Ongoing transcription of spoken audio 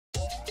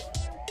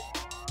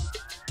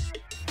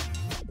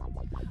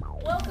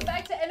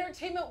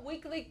Entertainment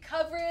Weekly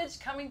coverage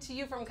coming to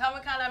you from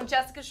Comic-Con. I'm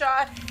Jessica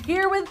Shaw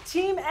here with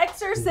Team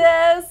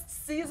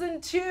Exorcist, Season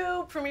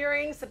 2,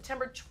 premiering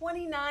September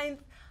 29th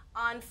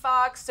on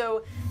Fox.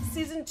 So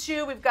Season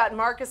 2, we've got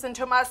Marcus and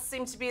Tomas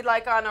seem to be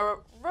like on a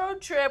road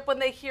trip when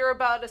they hear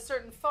about a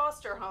certain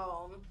foster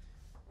home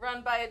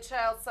run by a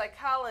child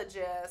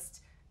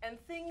psychologist, and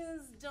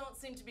things don't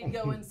seem to be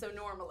going so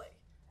normally.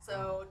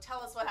 So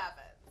tell us what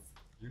happens.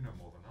 You know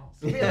more than us.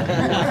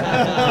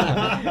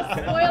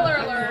 Spoiler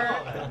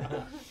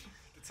alert.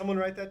 Did someone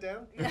write that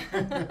down? Yeah.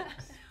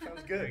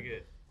 Sounds good. Very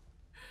good.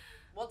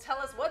 Well, tell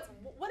us what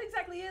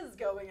exactly is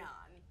going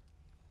on.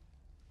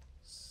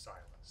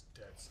 Silence,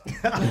 dead silence.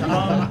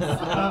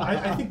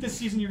 I think this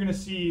season you're going to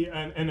see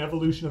an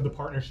evolution of the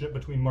partnership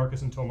between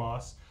Marcus and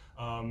Tomas.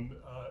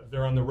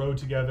 They're on the road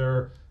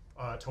together.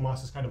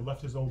 Tomas has kind of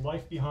left his old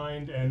life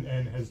behind and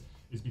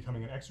is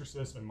becoming an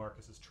exorcist, and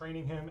Marcus is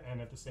training him. And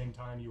at the same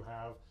time, you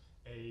have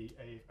a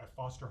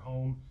foster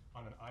home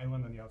on an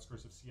island on the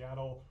outskirts of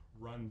Seattle,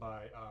 run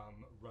by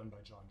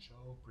John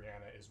Cho.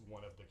 Brianna is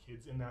one of the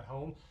kids in that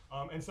home,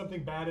 and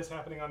something bad is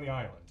happening on the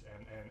island,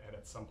 and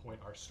at some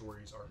point our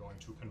stories are going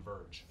to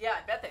converge. Yeah,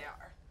 I bet they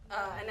are.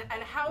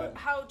 And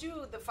how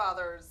do the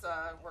fathers,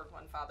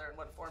 one father and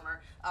one former,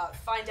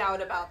 find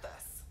out about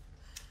this?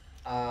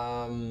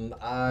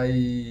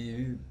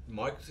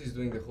 Marcus is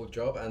doing the whole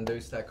job, and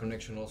there's that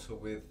connection also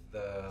with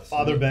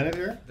Father Bennett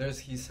here?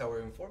 He's our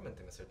informant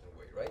in a certain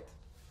way, right?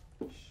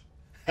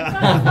 And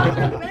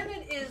Father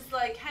Bennett is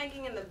like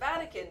hanging in the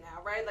Vatican now,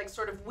 right? Like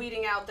sort of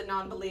weeding out the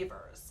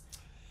non-believers.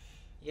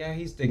 Yeah,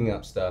 he's digging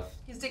up stuff.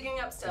 He's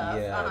digging up stuff.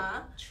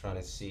 Yeah, trying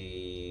to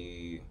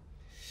see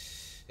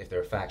if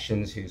there are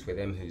factions, who's with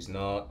him, who's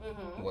not,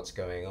 what's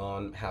going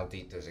on, how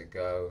deep does it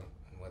go,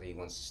 and whether he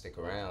wants to stick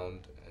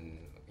around and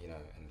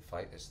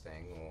fight this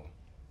thing, or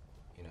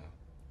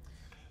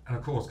And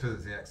of course, because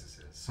it's The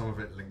Exorcist, some of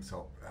it links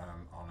up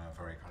on a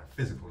very kind of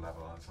physical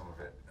level, and some of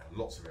it,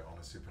 lots of it, on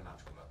a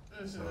supernatural level.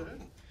 So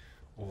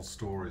all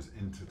stories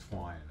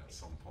intertwine at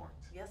some point.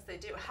 Yes, they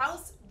do. How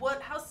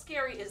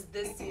scary is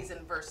this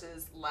season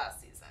versus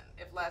last season?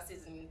 If last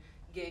season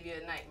gave you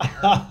a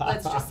nightmare,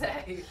 let's just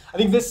say. I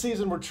think this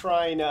season we're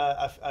trying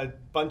a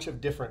bunch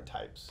of different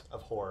types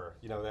of horror.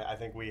 I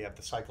think we have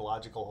the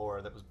psychological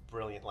horror that was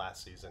brilliant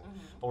last season,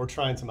 but we're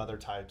trying some other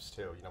types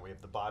too. We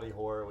have the body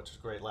horror, which was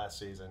great last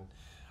season,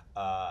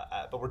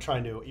 but we're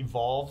trying to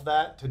evolve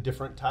that to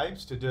different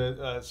types, to do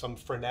some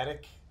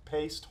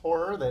frenetic-paced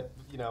horror that,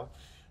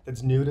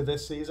 that's new to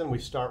this season. We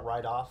start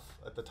right off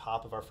at the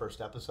top of our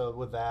first episode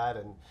with that,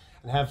 and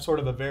have sort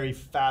of a very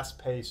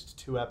fast-paced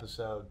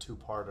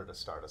two-parter to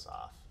start us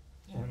off.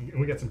 Yeah. And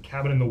we got some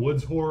cabin in the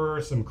woods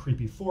horror, some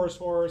creepy forest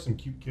horror, some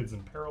cute kids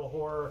in peril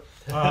horror,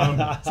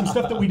 some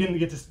stuff that we didn't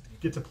get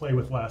to play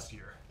with last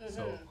year.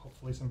 So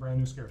hopefully some brand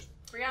new scares.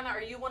 Brianna,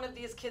 are you one of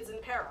these kids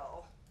in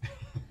peril?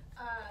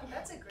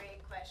 That's a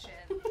great question.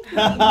 I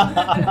don't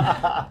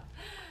know.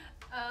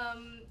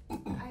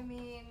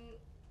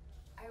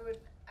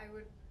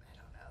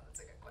 That's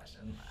a good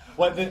question.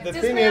 Well, the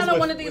thing is,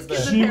 one of these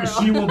kids in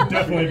peril? She will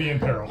definitely be in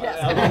peril. Yes.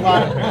 A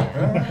lot of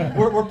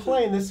peril. We're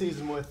playing this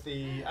season with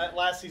the.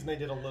 Last season they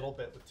did a little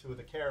bit with two of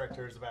the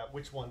characters about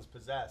which one's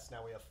possessed.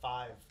 Now we have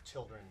 5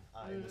 children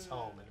in this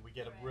home, and we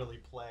get to really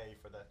play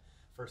for the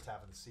first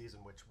half of the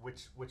season which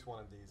one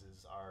of these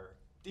is our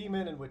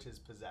demon and which is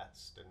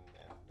possessed, and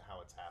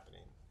how it's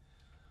happening,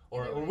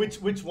 or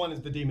which one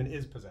is the demon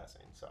is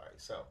possessing. Sorry.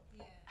 So.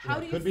 Yeah. How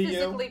do you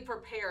physically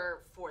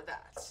prepare for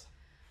that?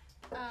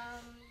 I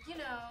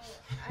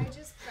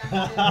just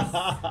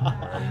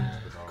practice.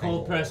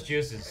 cold pressed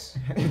juices.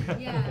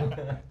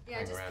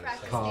 Just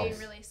practice being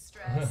really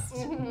stressed.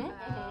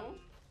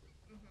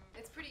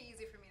 It's pretty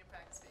easy for me to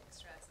practice being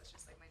stressed. It's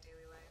just like my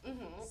daily life.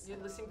 So. You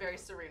seem very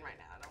serene right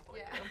now. I don't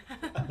believe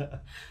you.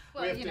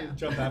 Well, we have to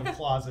jump out of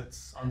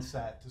closets on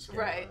set to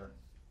scare her.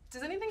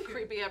 Does anything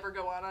creepy ever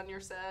go on your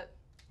set?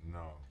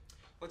 No.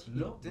 But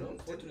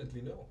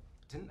unfortunately, no.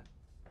 Didn't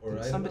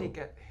Or somebody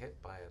get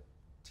hit by a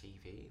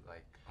TV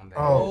on their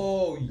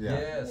Oh, yeah.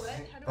 yes.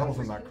 That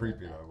wasn't that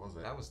creepy though, was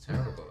it? That was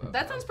terrible.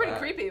 That sounds pretty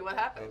creepy. What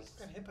happened?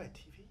 Got hit by a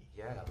TV.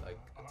 Yeah, like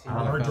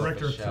Our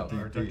director of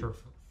DP.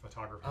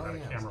 photography had a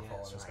camera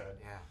fall on his head.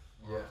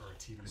 Yeah. Or a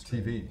TV The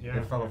screen. TV. Yeah.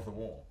 It fell off the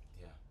wall.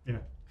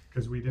 Yeah,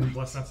 because we didn't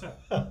bless that set.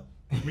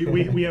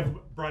 we have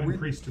brought in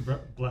priests to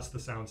bless the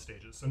sound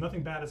stages, so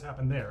nothing bad has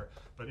happened there.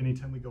 But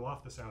anytime we go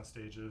off the sound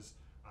stages,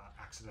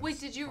 accidents. Wait,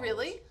 did you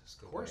really?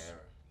 Of course.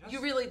 Yes. You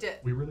really did?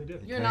 We really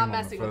did. You're not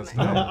messing with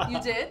me. No. You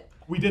did?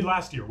 We did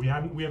last year. We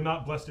have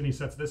not blessed any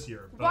sets this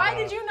year. But, why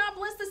did you not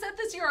bless the set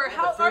this year?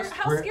 How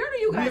scared are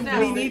you guys now?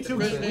 We need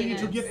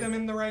to get them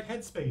in the right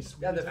headspace.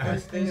 Yeah, the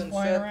first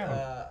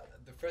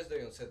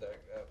day on set,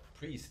 a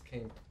priest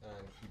came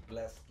and he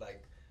blessed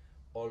like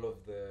all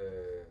of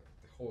the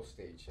whole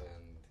stage,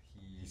 and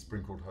He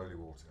sprinkled holy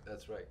water.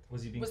 That's right.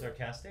 Was he being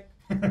sarcastic?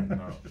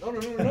 No.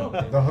 No.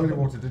 The holy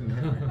water didn't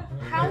hit me.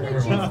 How did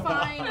you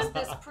find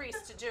this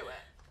priest to do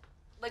it?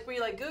 Like, were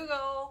you like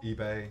Google?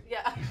 eBay.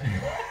 Yeah.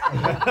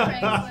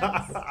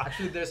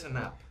 Actually, there's an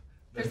app.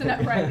 There's an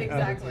app, right?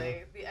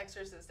 Exactly. The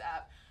Exorcist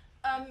app.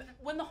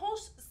 When the whole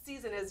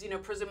season is,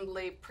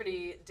 presumably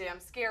pretty damn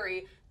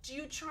scary, do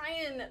you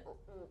try and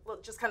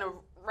just kind of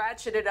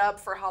ratchet it up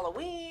for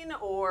Halloween,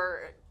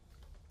 or?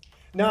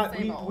 Not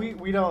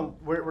we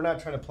don't. We're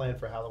not trying to plan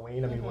for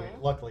Halloween. I mean,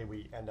 luckily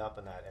we end up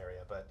in that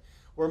area, but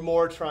we're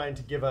more trying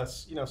to give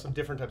us some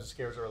different types of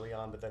scares early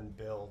on, but then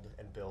build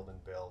and build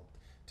and build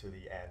to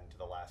the end, to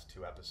the last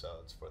 2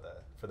 episodes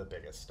for the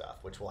biggest stuff,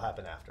 which will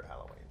happen after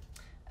Halloween.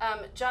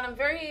 John, I'm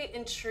very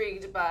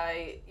intrigued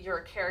by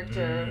your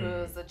character,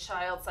 who's a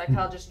child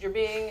psychologist. You're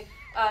being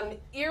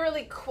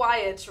eerily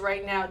quiet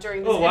right now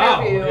during this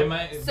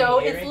interview. So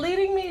it's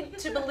leading me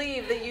to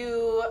believe that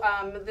you,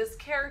 this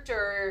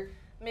character,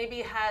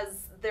 maybe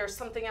there's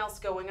something else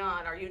going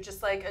on. Are you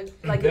just like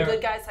a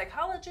good guy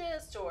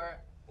psychologist, or?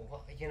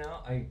 Well,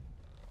 I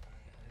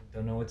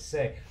don't know what to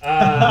say.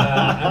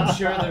 I'm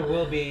sure there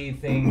will be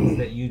things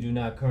that you do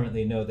not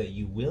currently know that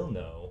you will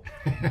know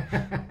at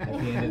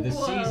the end of the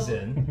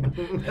season,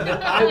 and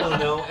that I will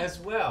know as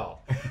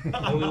well.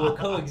 And we will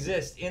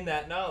coexist in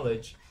that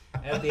knowledge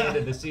at the end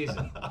of the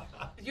season.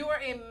 You are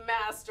a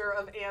master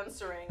of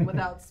answering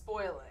without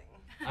spoiling.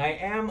 I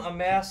am a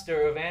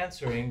master of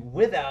answering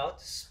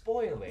without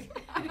spoiling.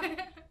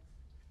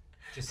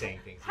 Just saying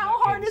things. How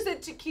hard is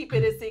it to keep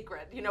it a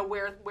secret?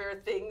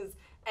 Where things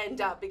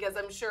end up, because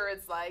I'm sure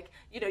it's like,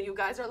 you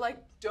guys are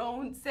like,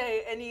 don't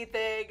say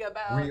anything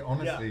about. We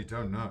honestly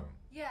don't know.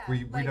 Yeah.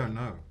 We don't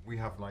know. We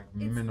have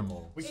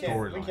minimal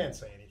storyline. We can't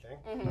say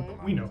anything.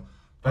 We know.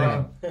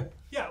 Well,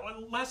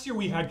 last year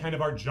we had kind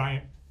of our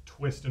giant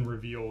twist and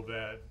reveal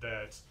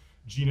that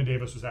Gina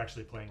Davis was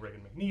actually playing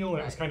Regan McNeil, and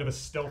it was kind of a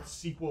stealth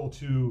sequel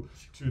to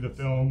the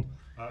film.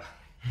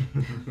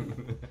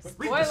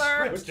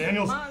 Spoiler! Read the script,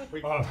 Daniels.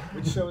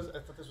 Which shows? I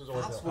thought this was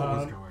Orville.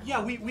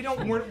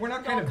 We're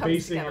not kind of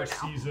basing our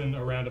season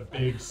around a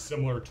big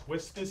similar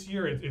twist this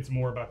year. It's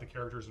more about the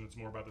characters and it's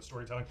more about the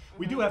storytelling.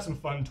 We do have some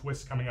fun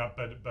twists coming up,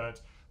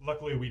 but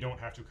luckily we don't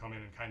have to come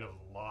in and kind of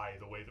lie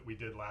the way that we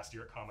did last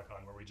year at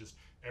Comic-Con, where we just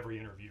every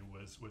interview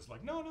was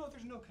like, no,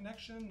 there's no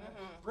connection,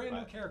 brand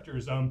new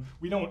characters.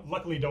 We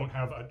luckily don't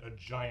have a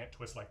giant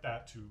twist like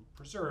that to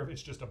preserve.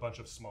 It's just a bunch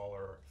of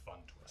smaller fun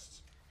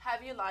twists.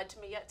 Have you lied to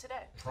me yet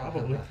today?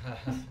 Probably.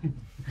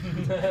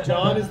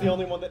 John is the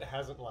only one that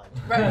hasn't lied.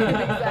 Right,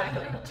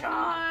 exactly.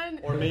 John!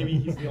 Or maybe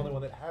he's the only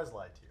one that has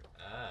lied to you.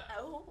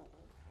 Oh.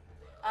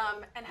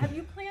 And have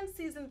you planned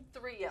season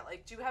 3 yet?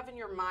 Like, do you have in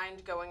your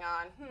mind going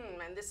on,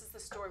 and this is the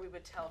story we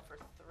would tell for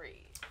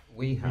 3?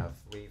 We have.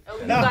 Oh,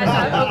 you guys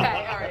have?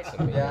 Okay, all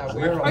right.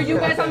 Yeah, are you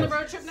guys on the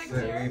road trip next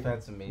year? We've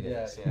had some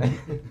meetings,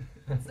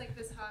 It's like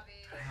this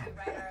hobby, we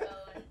write our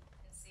own and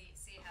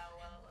see how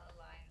well it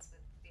aligns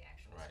with the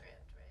actual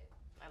script, right?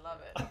 I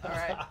love it. All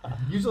right.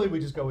 Usually we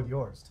just go with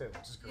yours, too,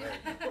 which is great.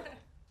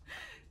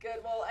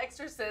 Good. Well,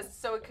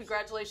 Exorcist, so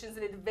congratulations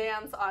in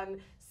advance on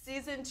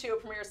season 2.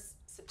 It premieres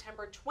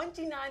September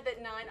 29th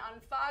at 9 on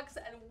Fox,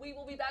 and we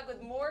will be back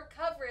with more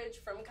coverage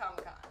from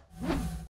Comic-Con.